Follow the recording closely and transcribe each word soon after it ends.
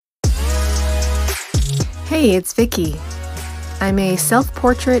Hey, it's Vicky. I'm a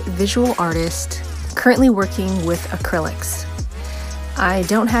self-portrait visual artist currently working with acrylics. I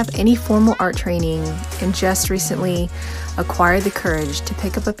don't have any formal art training and just recently acquired the courage to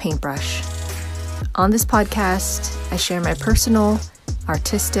pick up a paintbrush. On this podcast, I share my personal,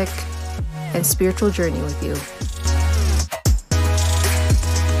 artistic, and spiritual journey with you.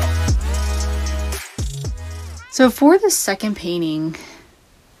 So for the second painting,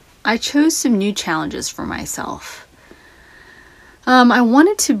 I chose some new challenges for myself. I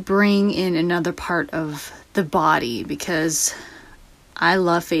wanted to bring in another part of the body because I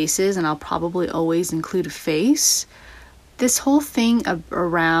love faces and I'll probably always include a face. This whole thing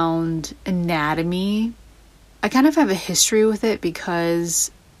around anatomy, I kind of have a history with it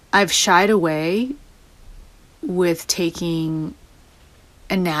because I've shied away with taking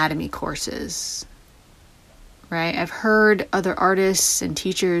anatomy courses. Right? I've heard other artists and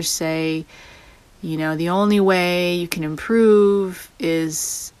teachers say, the only way you can improve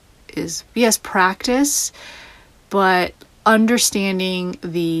is yes, practice, but understanding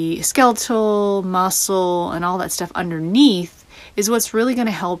the skeletal, muscle, and all that stuff underneath is what's really going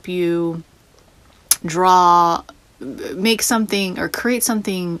to help you make something or create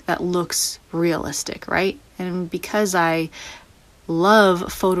something that looks realistic, right? And because I love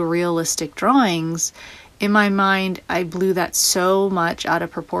photorealistic drawings, in my mind, I blew that so much out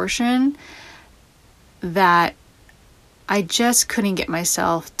of proportion that I just couldn't get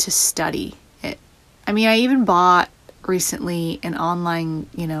myself to study it. I mean, I even bought recently an online,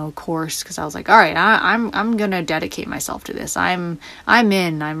 course because I was like, all right, I'm gonna dedicate myself to this. I'm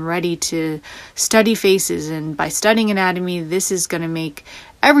ready to study faces, and by studying anatomy, this is gonna make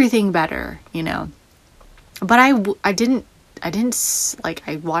everything better, But I didn't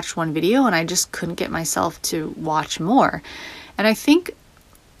I watched one video and I just couldn't get myself to watch more. And I think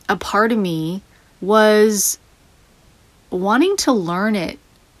a part of me was wanting to learn it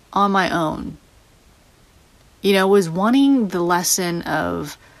on my own. Was wanting the lesson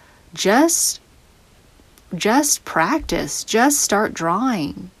of just practice, just start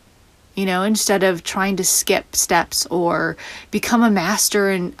drawing. Instead of trying to skip steps or become a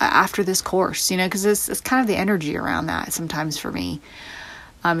master after this course, because it's kind of the energy around that sometimes for me.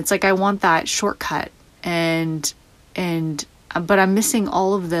 It's like I want that shortcut but I'm missing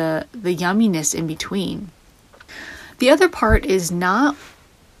all of the yumminess in between. The other part is not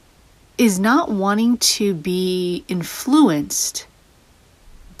wanting to be influenced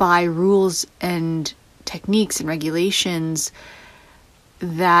by rules and techniques and regulations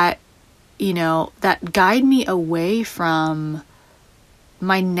that guide me away from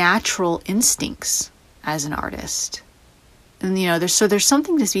my natural instincts as an artist. And, there's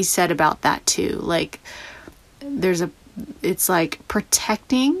something to be said about that too. Like it's like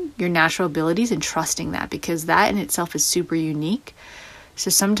protecting your natural abilities and trusting that, because that in itself is super unique. So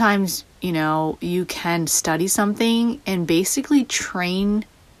sometimes, you can study something and basically train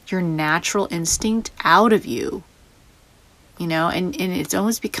your natural instinct out of you. And it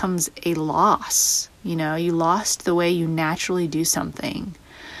almost becomes a loss. You lost the way you naturally do something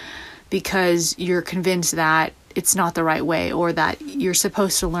because you're convinced that it's not the right way, or that you're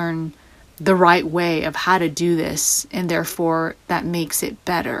supposed to learn the right way of how to do this, and therefore that makes it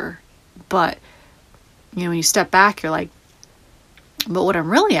better. But, when you step back, you're like, but what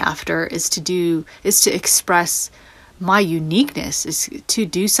I'm really after is to express my uniqueness, is to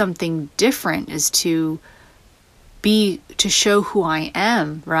do something different, is to show who I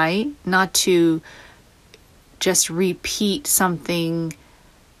am, right? Not to just repeat something,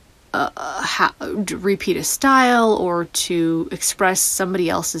 repeat a style, or to express somebody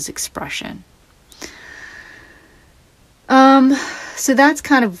else's expression. So that's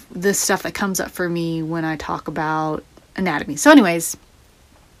kind of the stuff that comes up for me when I talk about anatomy. So anyways,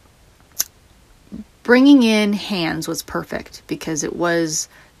 bringing in hands was perfect because it was,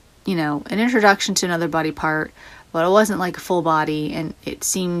 an introduction to another body part, but it wasn't like a full body, and it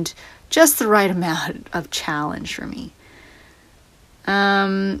seemed just the right amount of challenge for me.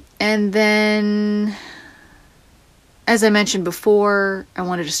 And then, as I mentioned before, I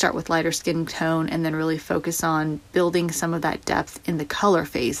wanted to start with lighter skin tone and then really focus on building some of that depth in the color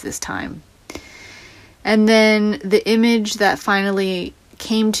phase this time. And then the image that finally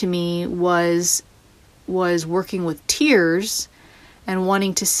came to me was working with tears and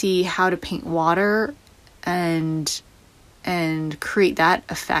wanting to see how to paint water and create that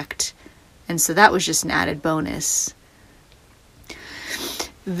effect. And so that was just an added bonus.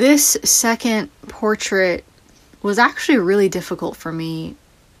 This second portrait was actually really difficult for me.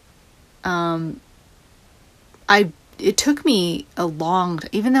 It took me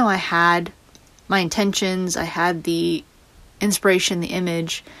even though I had my intentions, I had the inspiration, the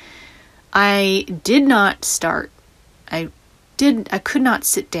image. I did not start. I could not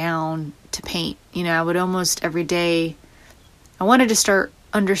sit down to paint. I would almost every day, I wanted to start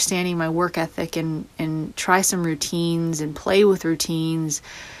understanding my work ethic and try some routines and play with routines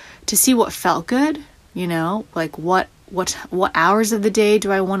to see what felt good, like what hours of the day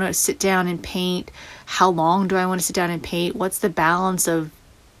do I want to sit down and paint? How long do I want to sit down and paint? What's the balance of,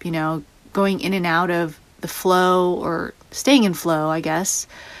 going in and out of the flow, or staying in flow, I guess,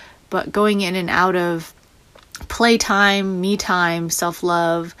 but going in and out of playtime, me time,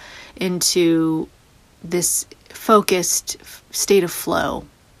 self-love into this focused state of flow,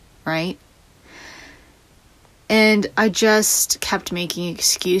 right? And I just kept making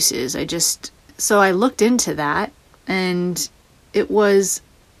excuses. So I looked into that, and it was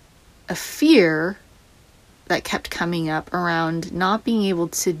a fear that kept coming up around not being able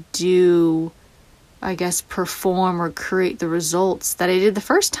to do, I guess, perform or create the results that I did the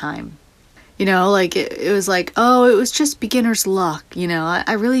first time. Like it was like, oh, it was just beginner's luck.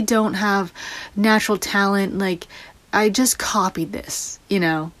 I really don't have natural talent. Like, I just copied this.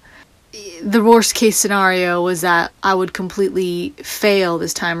 The worst case scenario was that I would completely fail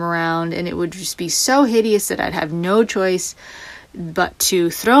this time around, and it would just be so hideous that I'd have no choice but to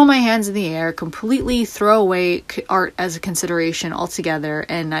throw my hands in the air, completely throw away art as a consideration altogether,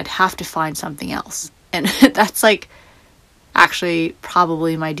 and I'd have to find something else. And that's like actually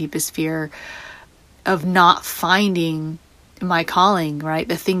probably my deepest fear, of not finding my calling, right?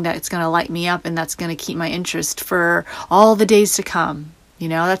 The thing that's going to light me up and that's going to keep my interest for all the days to come.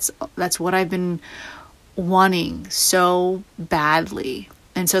 That's what I've been wanting so badly.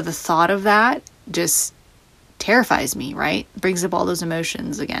 And so the thought of that just terrifies me, right? Brings up all those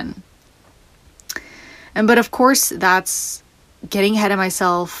emotions again. But of course, that's getting ahead of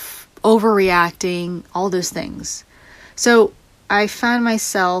myself, overreacting, all those things. So I found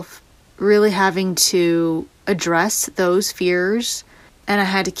myself really having to address those fears, and I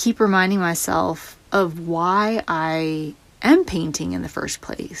had to keep reminding myself of why I am painting in the first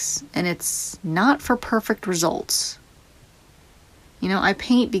place. And it's not for perfect results. I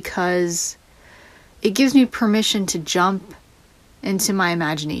paint because it gives me permission to jump into my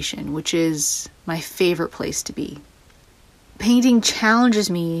imagination, which is my favorite place to be. Painting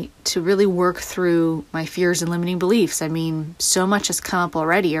challenges me to really work through my fears and limiting beliefs. I mean, so much has come up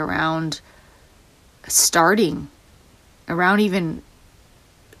already around starting, around even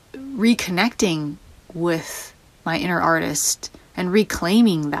reconnecting with my inner artist and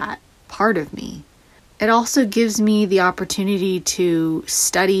reclaiming that part of me. It also gives me the opportunity to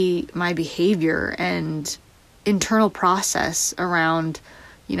study my behavior and internal process around,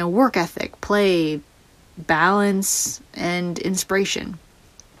 work ethic, play, balance, and inspiration.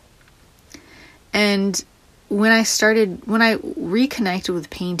 And when I reconnected with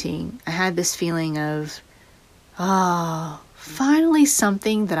painting, I had this feeling of, finally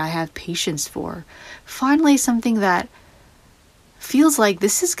something that I have patience for. Finally something that feels like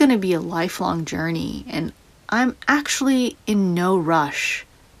this is going to be a lifelong journey, and I'm actually in no rush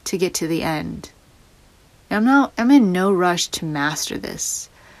to get to the end. I'm in no rush to master this.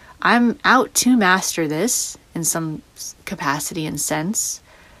 I'm out to master this in some capacity and sense,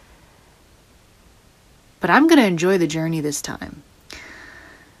 but I'm going to enjoy the journey this time.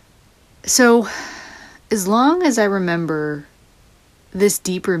 So, as long as I remember this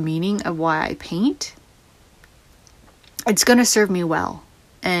deeper meaning of why I paint, it's going to serve me well,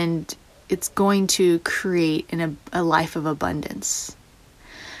 and it's going to create a life of abundance.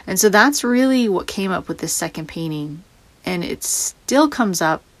 And so that's really what came up with this second painting. And it still comes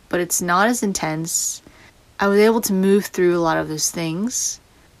up, but it's not as intense. I was able to move through a lot of those things,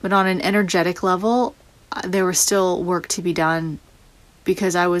 but on an energetic level, there was still work to be done,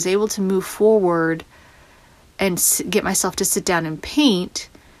 because I was able to move forward and get myself to sit down and paint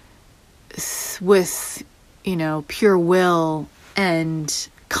with, pure will and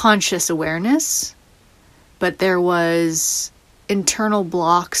conscious awareness. But there was internal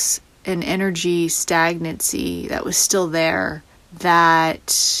blocks and energy stagnancy that was still there,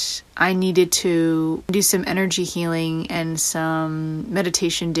 that I needed to do some energy healing and some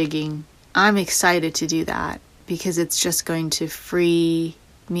meditation digging. I'm excited to do that, because it's just going to free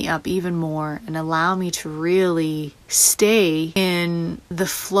me up even more and allow me to really stay in the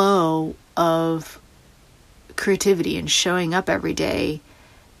flow of creativity and showing up every day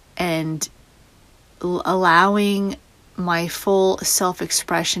and allowing my full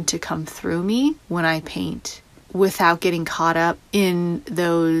self-expression to come through me when I paint, without getting caught up in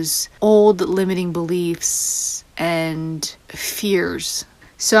those old limiting beliefs and fears.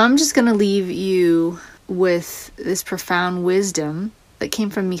 So I'm just going to leave you with this profound wisdom that came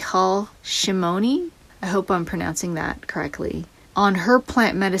from Michal Shimoni. I hope I'm pronouncing that correctly. On her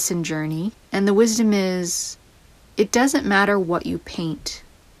plant medicine journey. And the wisdom is, it doesn't matter what you paint.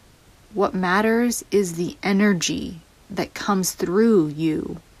 What matters is the energy that comes through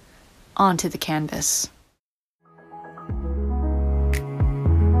you onto the canvas.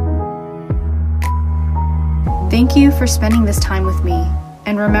 Thank you for spending this time with me.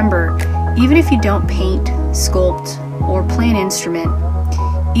 And remember, even if you don't paint, sculpt, or play an instrument,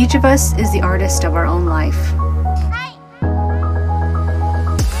 each of us is the artist of our own life.